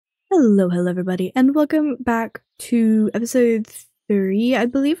Hello everybody, and welcome back to episode 3, I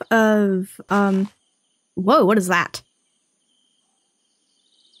believe, of, whoa, what is that?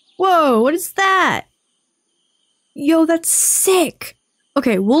 Whoa, what is that? Yo, that's sick!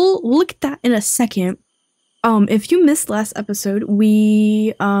 Okay, we'll look at that in a second. If you missed last episode,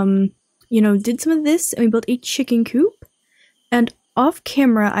 we, did some of this, and we built a chicken coop, and off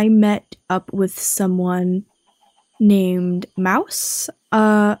camera, I met up with someone named Mouse.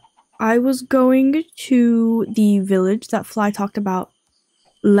 I was going to the village that Fly talked about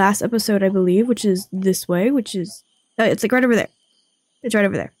last episode, I believe, which is this way, which is, it's like right over there. It's right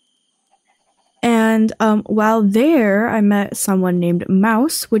over there. And while there, I met someone named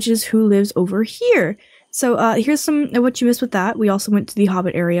Mouse, which is who lives over here. So here's some of what you missed with that. We also went to the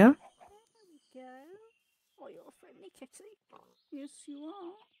Hobbit area. There we go. Oh, you're a friendly kitty. Yes, you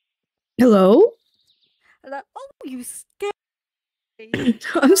are. Hello? Hello. Oh, you scared me.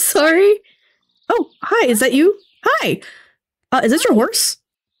 I'm sorry. Oh, hi, is that you? Hi! Is that your horse?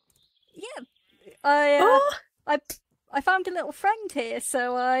 Yeah. I found a little friend here,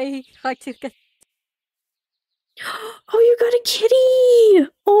 so I took a... Oh, you got a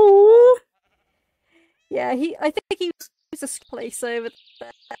kitty! Oh! Yeah, I think he was a place over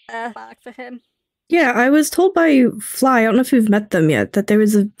there back for him. Yeah, I was told by Fly, I don't know if you've met them yet, that there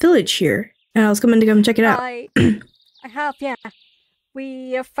was a village here, and I was coming to come check it out. I have, yeah.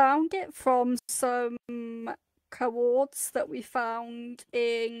 We found it from some coords that we found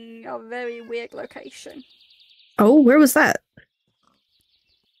in a very weird location. Oh, where was that?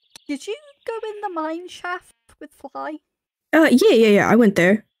 Did you go in the mine shaft with Fly? Yeah, I went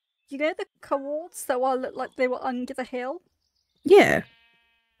there. You know the coords that looked like they were under the hill? Yeah.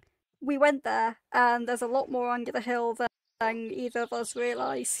 We went there, and there's a lot more under the hill than either of us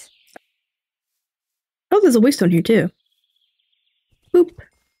realised. Oh, there's a waystone here, too. Boop.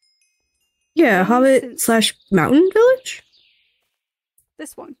 Yeah, Hobbit/Mountain Village?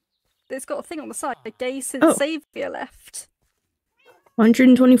 This one. It's got a thing on the side. Days since Xavier left.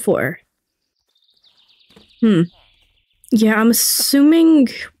 124. Yeah, I'm assuming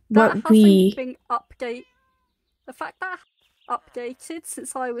The fact that updated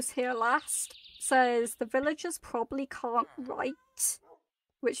since I was here last says the villagers probably can't write,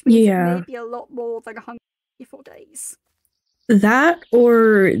 which means it may be a lot more than 124 days. That,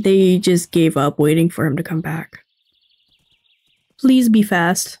 or they just gave up waiting for him to come back. Please be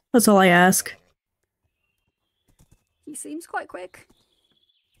fast. That's all I ask. He seems quite quick.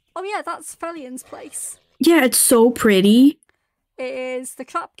 Oh yeah, that's Felian's place. Yeah, it's so pretty. It is. The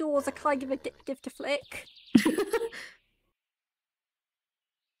trapdoors are kind of addictive to flick.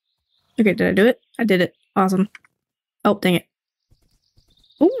 Okay, did I do it? I did it. Awesome. Oh, dang it.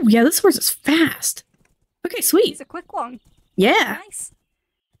 Oh, yeah, this horse is fast. Okay, sweet. He's a quick one. Yeah. Nice.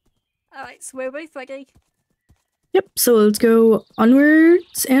 Alright, so we're both ready. Yep, so let's go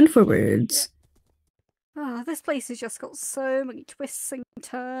onwards and forwards. Ah, this place has just got so many twists and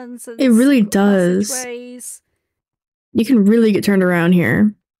turns and it really does. passageways. You can really get turned around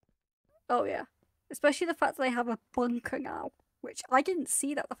here. Oh yeah. Especially the fact that they have a bunker now, which I didn't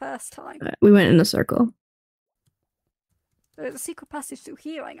see that the first time. We went in a circle. There's a secret passage through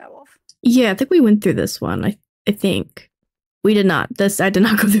here I know of. Yeah, I think we went through this one. I think. We did not. I did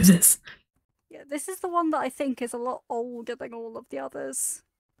not go through this. Yeah, this is the one that I think is a lot older than all of the others.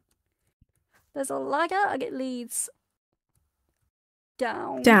 There's a ladder and it leads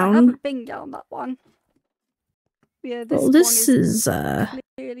down. I haven't been down that one. Yeah, this is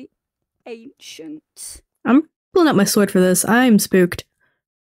clearly ancient. I'm pulling out my sword for this. I'm spooked.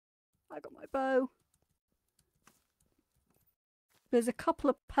 I got my bow. There's a couple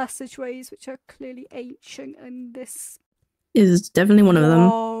of passageways which are clearly ancient, and this is definitely one of them.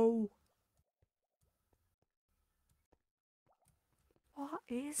 Whoa. What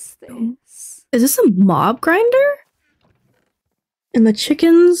is this? Is this a mob grinder? And the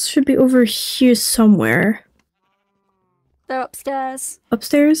chickens should be over here somewhere. They're upstairs.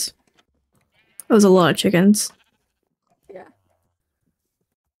 Upstairs? That was a lot of chickens. Yeah.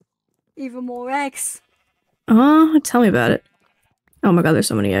 Even more eggs. Tell me about it. Oh my god, there's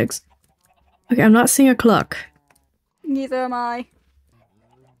so many eggs. Okay, I'm not seeing a clock. Neither am I.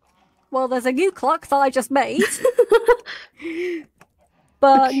 Well, there's a new clock that I just made.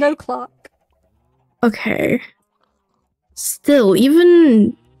 But okay. No clock. Okay. Still,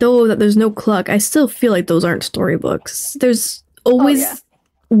 even though that there's no clock, I still feel like those aren't storybooks. There's always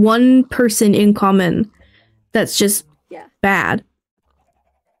one person in common that's just bad.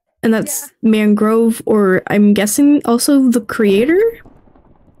 And that's Mangrove, or I'm guessing also the creator?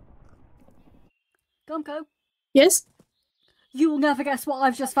 Gonko. Yes? You'll never guess what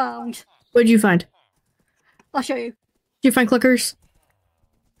I've just found. What did you find? I'll show you. Did you find clickers?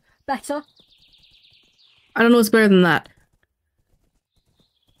 Better. I don't know what's better than that.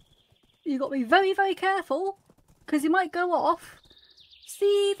 You got to be very, very careful, because he might go off.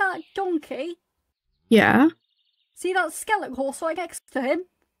 See that donkey? Yeah. See that skeleton horse right next to him?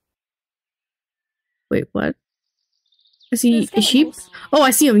 Wait, what? Is he The a sheep? horse. Oh,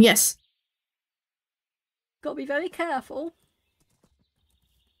 I see him, yes. Got to be very careful.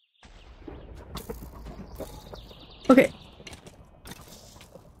 Okay.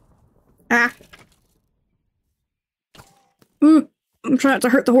 Ah. Ooh, I'm trying not to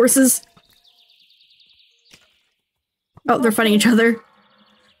hurt the horses. Oh, they're fighting each other.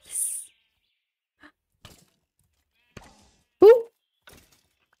 Ooh.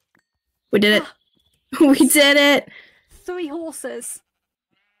 We did it. We did it. 3 horses.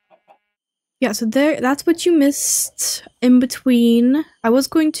 Yeah, so that's what you missed in between. I was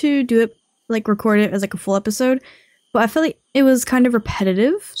going to do it, like record it as like a full episode, but I felt like it was kind of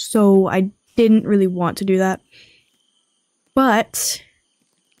repetitive, so I didn't really want to do that. But,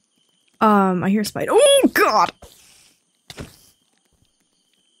 I hear a spider. Oh god!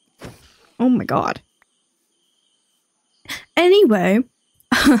 Oh my god. Anyway,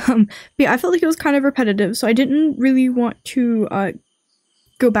 but yeah, I felt like it was kind of repetitive, so I didn't really want to,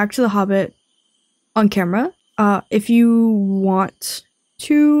 go back to The Hobbit on camera. If you want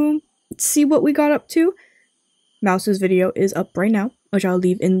to see what we got up to, Mouse's video is up right now, which I'll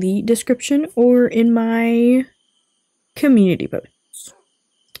leave in the description or in my community posts.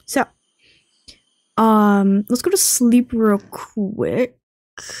 So, let's go to sleep real quick.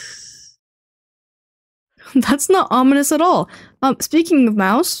 That's not ominous at all. Speaking of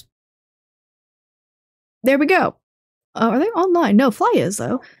Mouse, there we go. Are they online? No, Fly is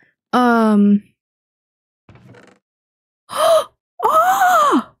though. Oh!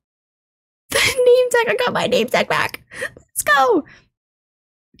 The name tag! I got my name tag back! Let's go!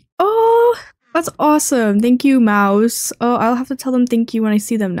 Oh, that's awesome. Thank you, Mouse. Oh, I'll have to tell them thank you when I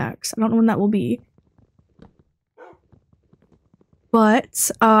see them next. I don't know when that will be.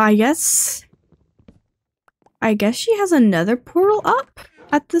 But, I guess she has another portal up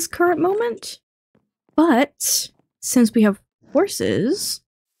at this current moment. But, since we have horses,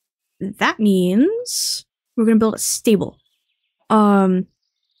 that means we're gonna build a stable.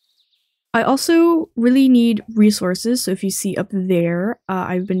 I also really need resources, so if you see up there,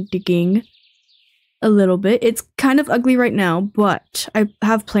 I've been digging a little bit. It's kind of ugly right now, but I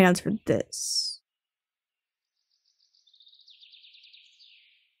have plans for this.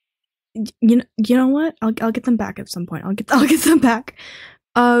 You know what? I'll get them back at some point. I'll get them back.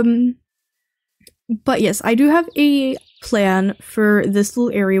 But yes, I do have a plan for this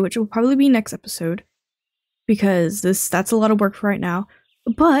little area, which will probably be next episode, because that's a lot of work for right now.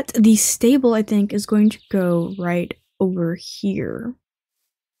 But the stable, I think, is going to go right over here.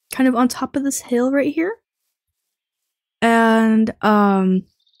 Kind of on top of this hill right here. And, I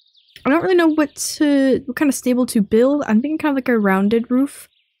don't really know what kind of stable to build. I'm thinking kind of like a rounded roof,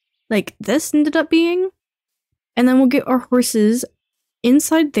 like this ended up being. And then we'll get our horses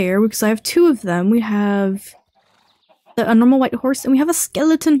inside there, because I have 2 of them. We have a normal white horse, and we have a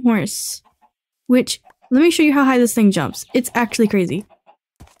skeleton horse. Which, let me show you how high this thing jumps. It's actually crazy.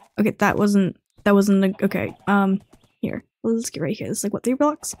 Okay, that wasn't okay. Here, let's get right here. It's like, what, 3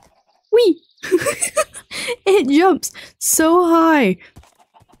 blocks? Whee! It jumps so high.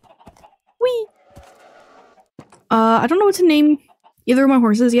 Whee! I don't know what to name either of my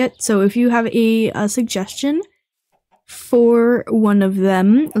horses yet, so if you have a suggestion for one of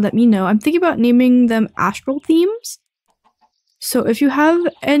them, let me know. I'm thinking about naming them astral themes. So if you have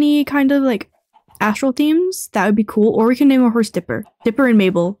any kind of like astral themes, that would be cool. Or we can name our horse Dipper. Dipper and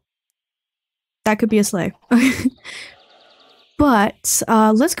Mabel. That could be a sleigh. But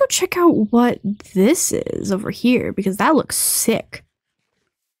let's go check out what this is over here, because that looks sick.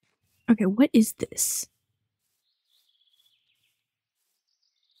 Okay, what is this?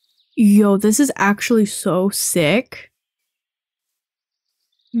 Yo, this is actually so sick.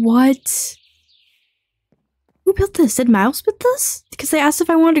 What? Who built this? Did Miles build this? Because they asked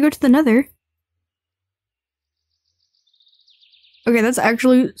if I wanted to go to the Nether. Okay, that's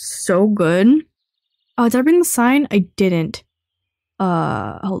actually so good. Oh, did I bring the sign? I didn't.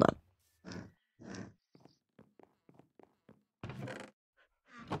 Hold up.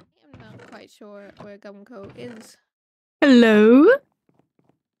 I'm not quite sure where Gumco is. Hello?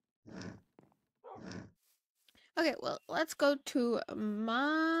 Okay, well, let's go to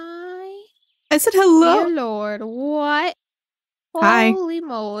my... I said hello. Dear Lord, what? Hi. Holy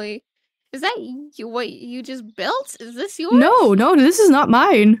moly. Is that you, what you just built? Is this yours? No, this is not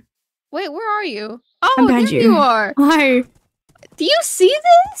mine. Wait, where are you? I'm Oh, behind there you are. Hi. Do you see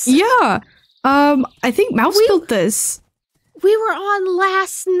this? Yeah. I think Mouse built this. We were on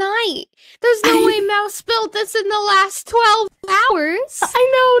last night. There's no way Mouse built this in the last 12 hours.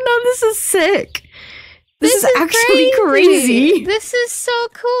 I know. No, this is sick. This is actually crazy. This is so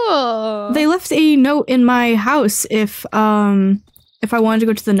cool. They left a note in my house if I wanted to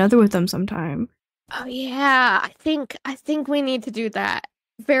go to the Nether with them sometime. Oh yeah, I think we need to do that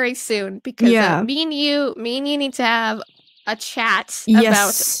very soon because me and you need to have a chat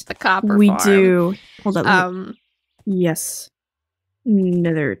about the copper farm. We do. Hold on. Yes.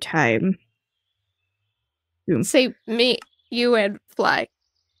 Nether time. Boom. Say me, you, and fly.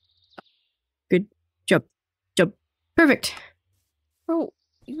 Good. Jump. Perfect. Oh,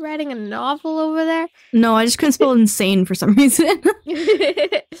 you writing a novel over there? No, I just couldn't spell insane for some reason.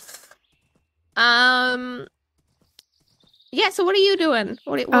 Yeah, so what are you doing?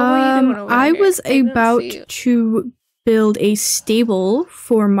 What were you doing over I here? was about to build a stable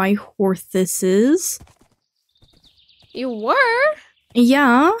for my horses. You were?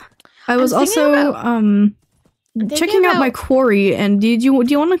 Yeah. I was also checking out my quarry, and do you want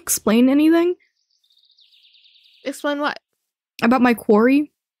to explain anything? Explain what? About my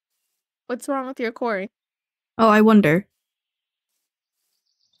quarry? What's wrong with your quarry? Oh, I wonder.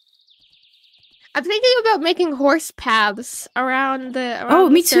 I'm thinking about making horse paths around the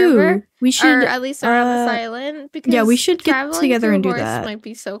me server, too. We should, or at least around this island. Because we should get together and do that. Might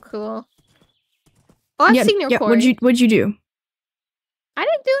be so cool. Oh, I've seen your quarry. What'd you do? I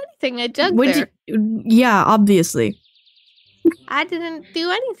didn't do anything. I dug there. Yeah, obviously. I didn't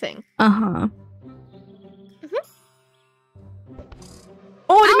do anything. Uh-huh.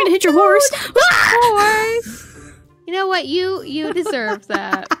 Oh, I didn't mean to hit your horse. Horse. You know what? You deserve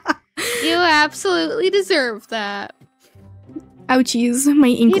that. You absolutely deserve that. Ouchies, my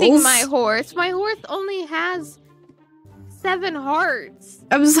ankles. Hitting my horse. My horse only has 7 hearts.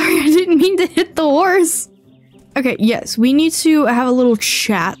 I'm sorry, I didn't mean to hit the horse. Okay, yes, we need to have a little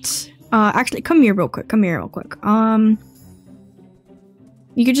chat. Actually, come here real quick. You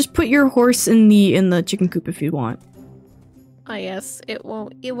could just put your horse in the chicken coop if you want. Oh yes, it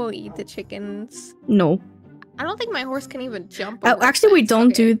won't eat the chickens. No. I don't think my horse can even jump. Actually, wait,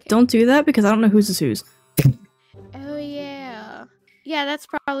 don't do that because I don't know whose is whose. Oh yeah. Yeah, that's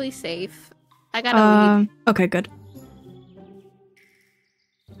probably safe. I gotta leave. Okay, good.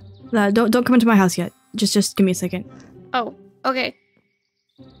 Don't come into my house yet. Just give me a second. Oh, okay.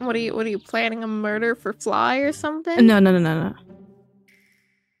 What are you planning a murder for Fly or something? No.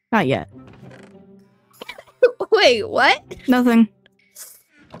 Not yet. Wait, what? Nothing.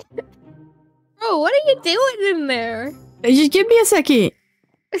 Bro, what are you doing in there? Just give me a second.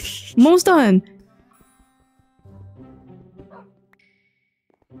 Almost done.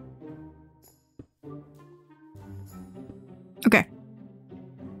 Okay.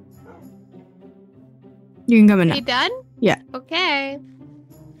 You can come in now. You done? Yeah. Okay.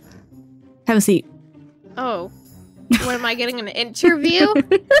 Have a seat. Oh. What, am I getting an interview?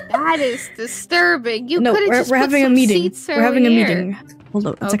 That is disturbing. You could have just we're put having some a meeting. seats We're having over a here. meeting. Hold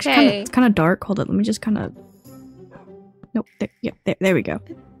on. It's Okay. it's kind of dark. Hold on. Let me just kind of. Nope. There we go.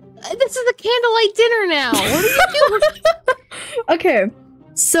 This is a candlelight dinner now. What are you doing? Okay.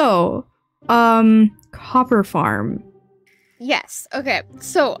 So, copper farm. Yes. Okay.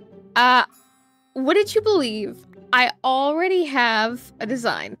 So, what did you believe? I already have a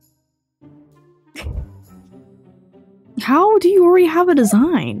design. How do you already have a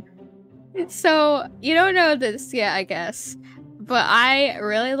design? So, you don't know this yet, I guess. But I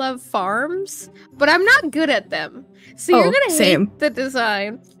really love farms, but I'm not good at them. So you're gonna hate the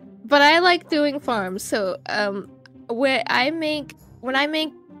design. But I like doing farms. So, when I make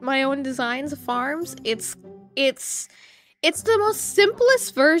my own designs of farms, it's the most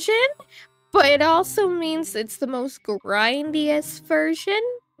simplest version, but it also means it's the most grindiest version.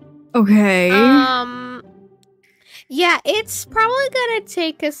 Okay. Yeah, it's probably gonna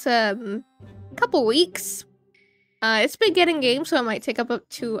take us a couple weeks. It's been getting games, so it might take up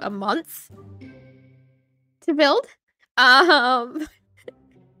to a month to build.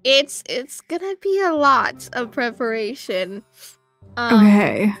 It's gonna be a lot of preparation.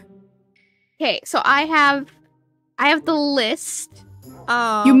 Okay. Okay, so I have the list.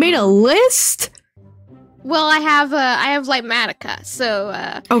 You made a list? Well, I have Lighmatica, so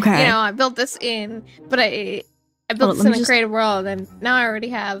okay. You know, I built this in, but I built this in a creative world, and now I already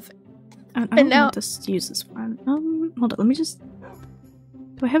have. I don't want to use this one. Hold on. Let me just.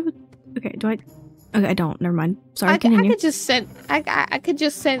 Do I have a? Okay. Do I? Okay, I don't. Never mind. Sorry, I continue. could just send. I could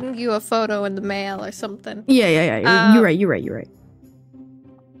just send you a photo in the mail or something. Yeah. You're right.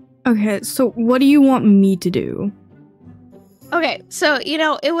 Okay, so what do you want me to do? Okay, so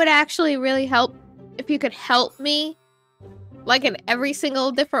it would actually really help if you could help me, like in every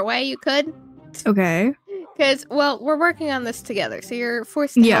single different way you could. Okay. Because we're working on this together, so you're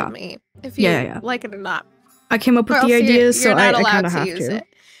forced to help me if you like it or not. I came up with the idea, so I kind of have to. It.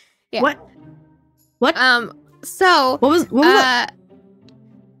 Yeah. What? So what was 12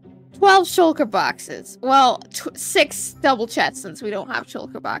 shulker boxes. Well, 6 double chests since we don't have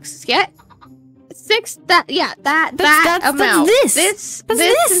shulker boxes yet. 6. That amount. That's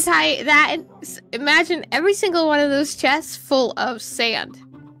this entire imagine every single one of those chests full of sand,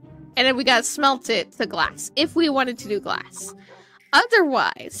 and then we gotta smelt it to glass if we wanted to do glass.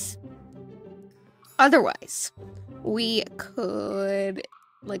 Otherwise, we could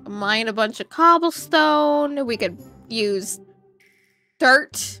like mine a bunch of cobblestone. We could use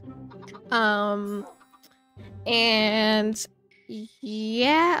dirt. And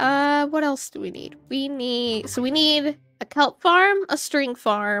yeah, what else do we need? We need a kelp farm, a string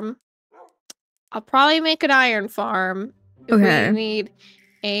farm. I'll probably make an iron farm if we need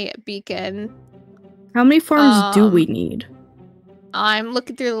a beacon. How many farms do we need? I'm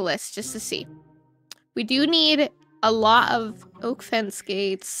looking through the list just to see. We do need a lot of oak fence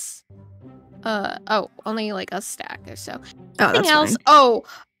gates. Only like a stack or so. Anything else? Fine.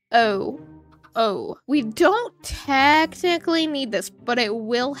 We don't technically need this, but it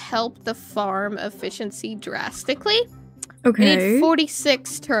will help the farm efficiency drastically. Okay. We need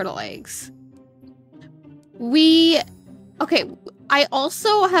 46 turtle eggs. I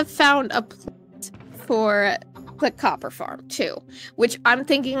also have found a place for the copper farm too, which I'm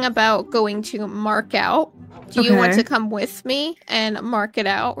thinking about going to mark out. Do you want to come with me and mark it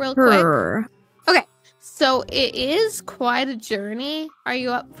out real quick? Okay. So it is quite a journey. Are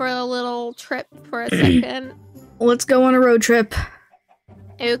you up for a little trip for a second? Let's go on a road trip.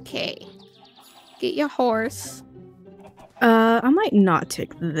 Okay. Get your horse. I might not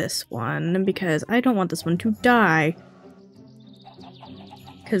take this one because I don't want this one to die.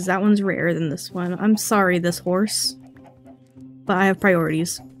 Because that one's rarer than this one. I'm sorry, this horse. But I have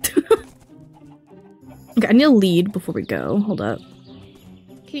priorities. Okay, I need a lead before we go. Hold up.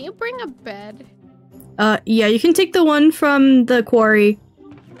 Can you bring a bed? Yeah, you can take the one from the quarry.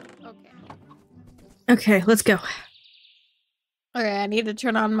 Okay. Okay, let's go. Okay, I need to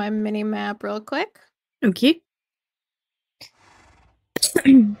turn on my mini map real quick. Okay.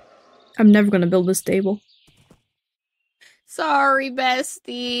 I'm never gonna build this stable. Sorry,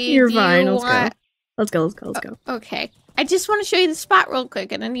 bestie. You're fine. Let's go. Let's go. Okay. I just want to show you the spot real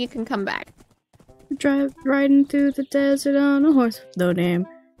quick, and then you can come back. Riding through the desert on a horse with no name.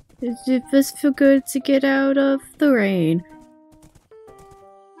 It does feel good to get out of the rain.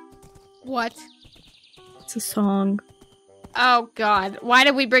 What? It's a song. Oh god. Why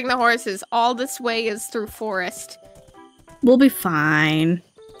did we bring the horses? All this way is through forest. We'll be fine.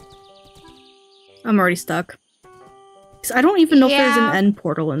 I'm already stuck. Cause I don't even know if there's an end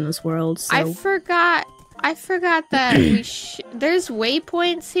portal in this world, so... I forgot that there's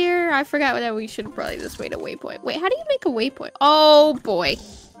waypoints here. I forgot that we should probably just wait a waypoint. Wait, how do you make a waypoint? Oh boy.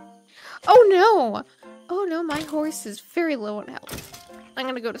 Oh no! Oh no, my horse is very low on health. I'm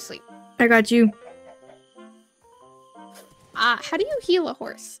gonna go to sleep. I got you. How do you heal a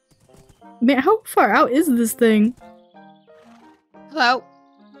horse? Man, how far out is this thing? Hello?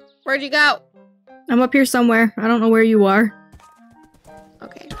 Where'd you go? I'm up here somewhere. I don't know where you are.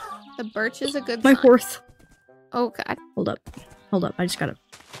 Okay. The birch is a good My sign. horse. Oh god. Hold up. I just gotta...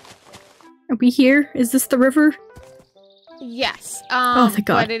 Are we here? Is this the river? Yes. Oh, thank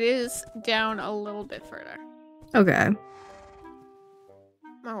God. But it is down a little bit further. Okay.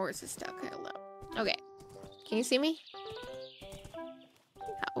 My horse is stuck. Hello. Okay. Can you see me?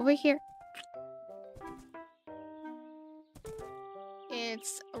 Over here.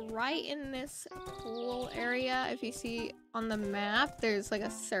 It's right in this pool area. If you see on the map, there's like a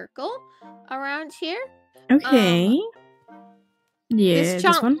circle around here. Okay. Yeah, this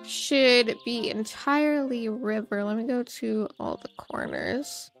chunk should be entirely river. Let me go to all the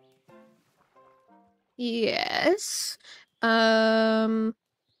corners. Yes. Then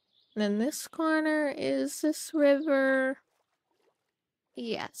this corner is this river.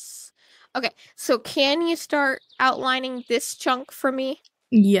 Yes. Okay, so can you start outlining this chunk for me?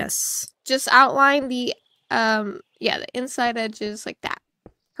 Yes. Just outline the the inside edges like that.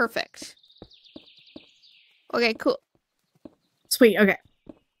 Perfect. Okay, cool. Sweet, okay.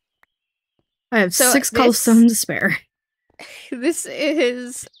 I have 6 cobblestone to spare. This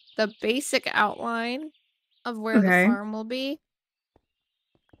is the basic outline of where the farm will be.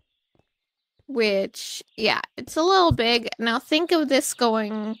 Which, yeah, it's a little big. Now think of this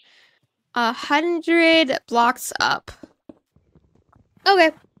going 100 blocks up.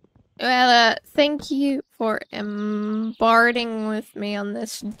 Okay. Well, thank you for embarking with me on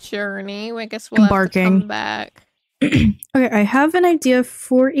this journey. I guess we'll have to come back. Okay, I have an idea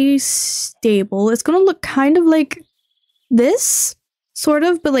for a stable. It's gonna look kind of like this, sort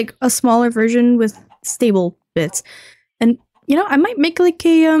of, but like a smaller version with stable bits. And you know, I might make like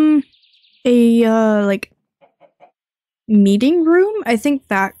a like meeting room. I think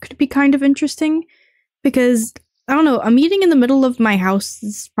that could be kind of interesting because I don't know, a meeting in the middle of my house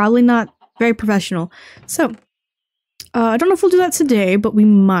is probably not very professional. So I don't know if we'll do that today, but we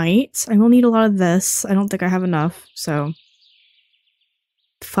might. I will need a lot of this. I don't think I have enough, so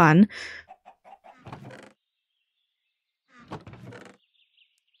fun.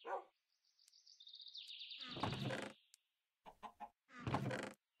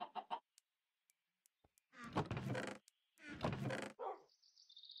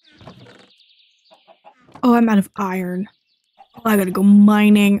 Oh, I'm out of iron. Oh, I gotta go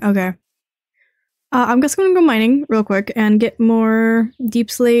mining. Okay. I'm just gonna go mining real quick and get more deep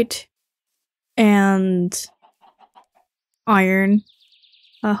slate and iron.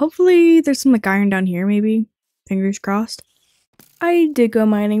 Hopefully there's some like iron down here, maybe. Fingers crossed. I did go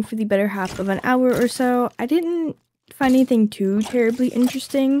mining for the better half of an hour or so. I didn't find anything too terribly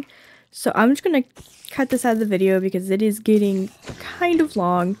interesting, so I'm just gonna cut this out of the video because it is getting kind of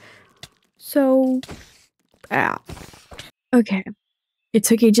long. So, okay. It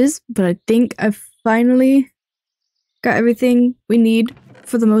took ages, but I think I've finally got everything we need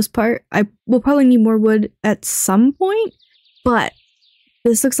for the most part. I will probably need more wood at some point, but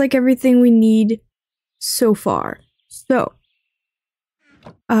this looks like everything we need so far. So,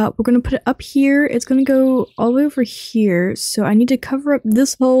 we're gonna put it up here. It's gonna go all the way over here, so I need to cover up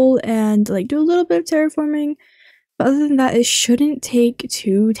this hole and like do a little bit of terraforming. But other than that, it shouldn't take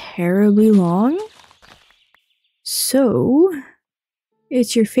too terribly long. So,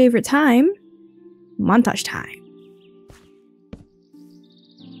 it's your favorite time, montage time.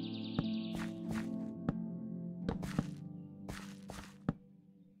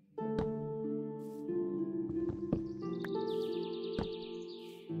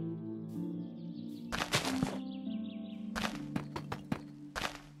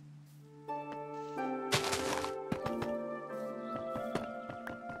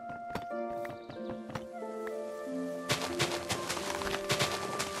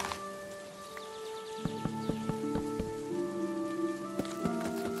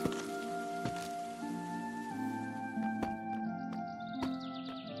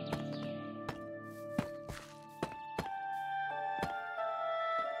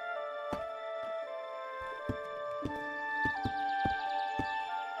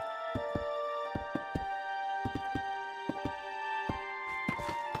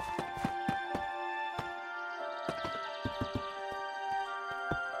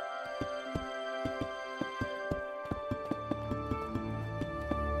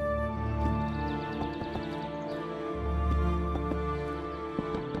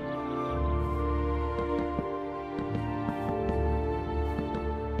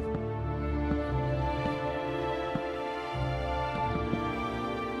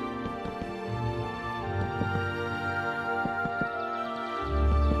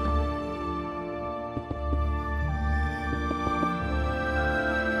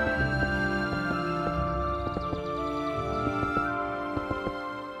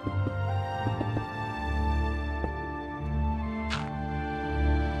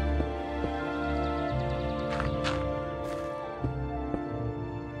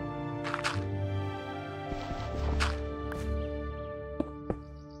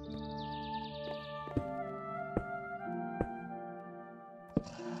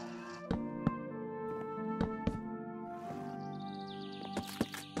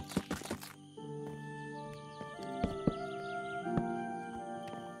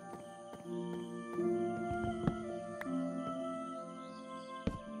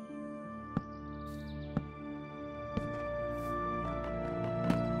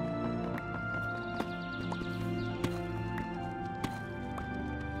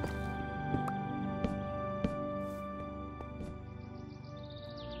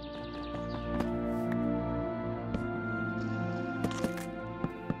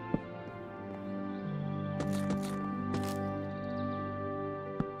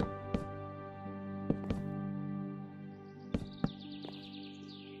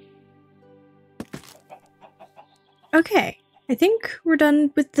 Okay, I think we're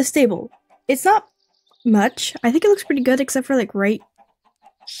done with the stable. It's not much. I think it looks pretty good except for like right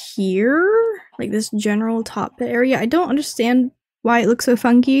here, like this general top area. I don't understand why it looks so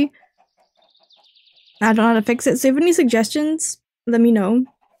funky. I don't know how to fix it. So if you have any suggestions, let me know.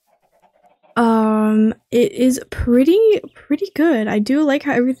 It is pretty good. I do like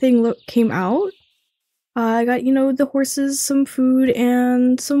how everything came out. I got, you know, the horses some food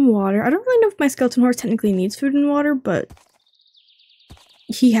and some water. I don't really know if my skeleton horse technically needs food and water, but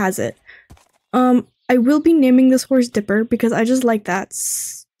he has it. I will be naming this horse Dipper because I just like that.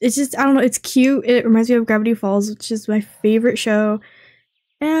 It's just, I don't know, it's cute. It reminds me of Gravity Falls, which is my favorite show.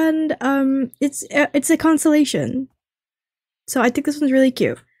 And, it's a constellation. So I think this one's really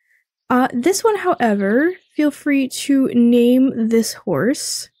cute. This one, however, feel free to name this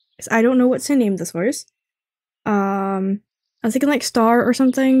horse. Because I don't know what to name this horse. I was thinking like Star or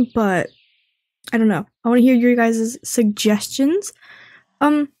something, but I don't know. I want to hear your guys' suggestions.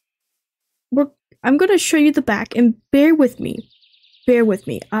 I'm gonna show you the back, and bear with me. Bear with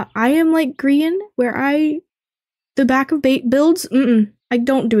me. I am like Grian, where the back of bait builds, I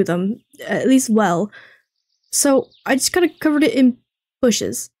don't do them, at least well. So I just kind of covered it in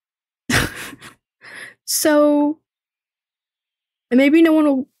bushes. So maybe no one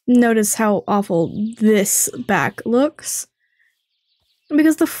will notice how awful this back looks,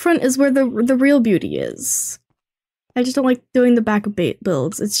 because the front is where the real beauty is. I just don't like doing the back of bait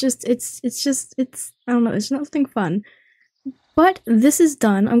builds. It's I don't know, it's nothing fun. But this is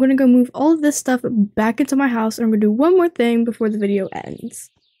done. I'm gonna go move all of this stuff back into my house, and I'm gonna do one more thing before the video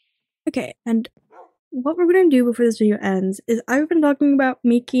ends. Okay, and what we're gonna do before this video ends is I've been talking about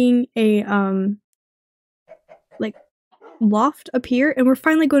making a like loft up here, and we're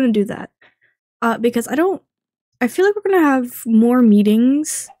finally going to do that. Because I feel like we're gonna have more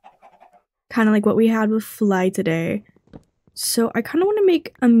meetings, kind of like what we had with Fly today. So I kind of want to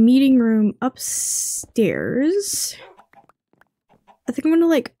make a meeting room upstairs. I think I'm gonna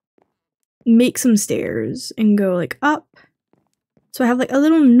like make some stairs and go like up. So I have like a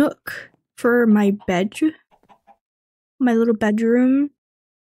little nook for my little bedroom.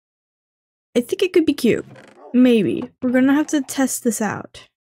 I think it could be cute. Maybe. We're gonna have to test this out.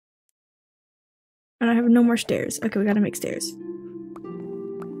 And I have no more stairs. Okay, we gotta make stairs.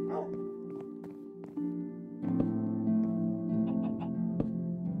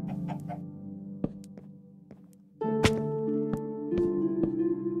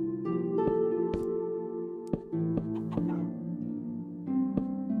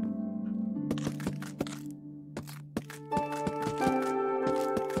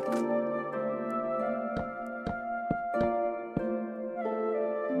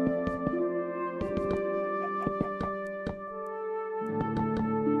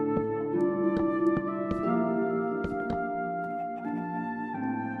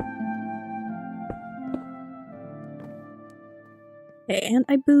 And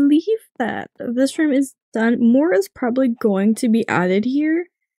I believe that this room is done. More is probably going to be added here,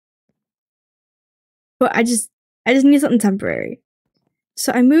 but I just need something temporary.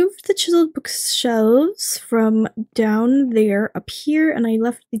 So I moved the chiseled bookshelves from down there up here, and I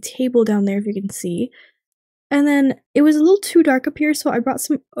left the table down there, if you can see. And then it was a little too dark up here, so I brought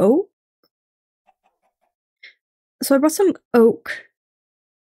some oak. I brought some oak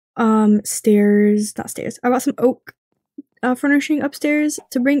furnishing upstairs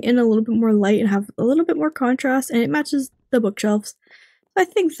to bring in a little bit more light and have a little bit more contrast, and it matches the bookshelves. I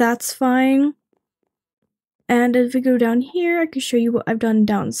think that's fine. And if we go down here, I can show you what I've done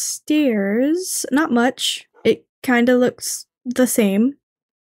downstairs. Not much. It kind of looks the same,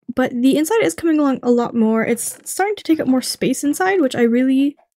 but the inside is coming along a lot more. It's starting to take up more space inside, which I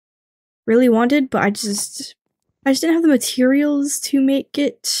really wanted, but I just didn't have the materials to make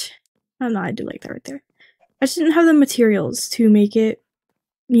it. I don't know, I do like that right there. I just didn't have the materials to make it,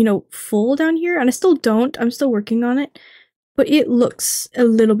 you know, full down here, and I still don't. I'm still working on it, but it looks a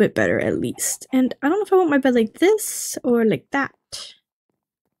little bit better at least. And I don't know if I want my bed like this or like that.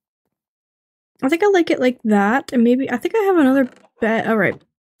 I think I like it like that, and maybe I think I have another bed. All right,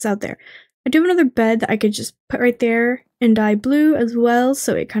 it's out there. I do have another bed that I could just put right there and dye blue as well,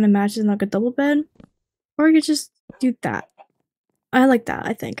 so it kind of matches like a double bed. Or I could just do that. I like that,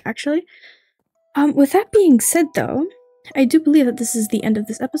 I think, actually. With that being said, though, I do believe that this is the end of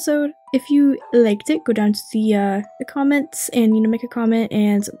this episode. If you liked it, go down to the comments and, you know, make a comment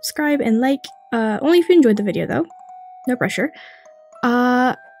and subscribe and like. Only if you enjoyed the video, though. No pressure.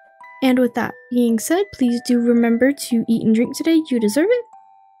 And with that being said, please do remember to eat and drink today. You deserve it.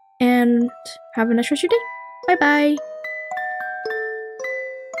 And have a nice rest of your day. Bye-bye.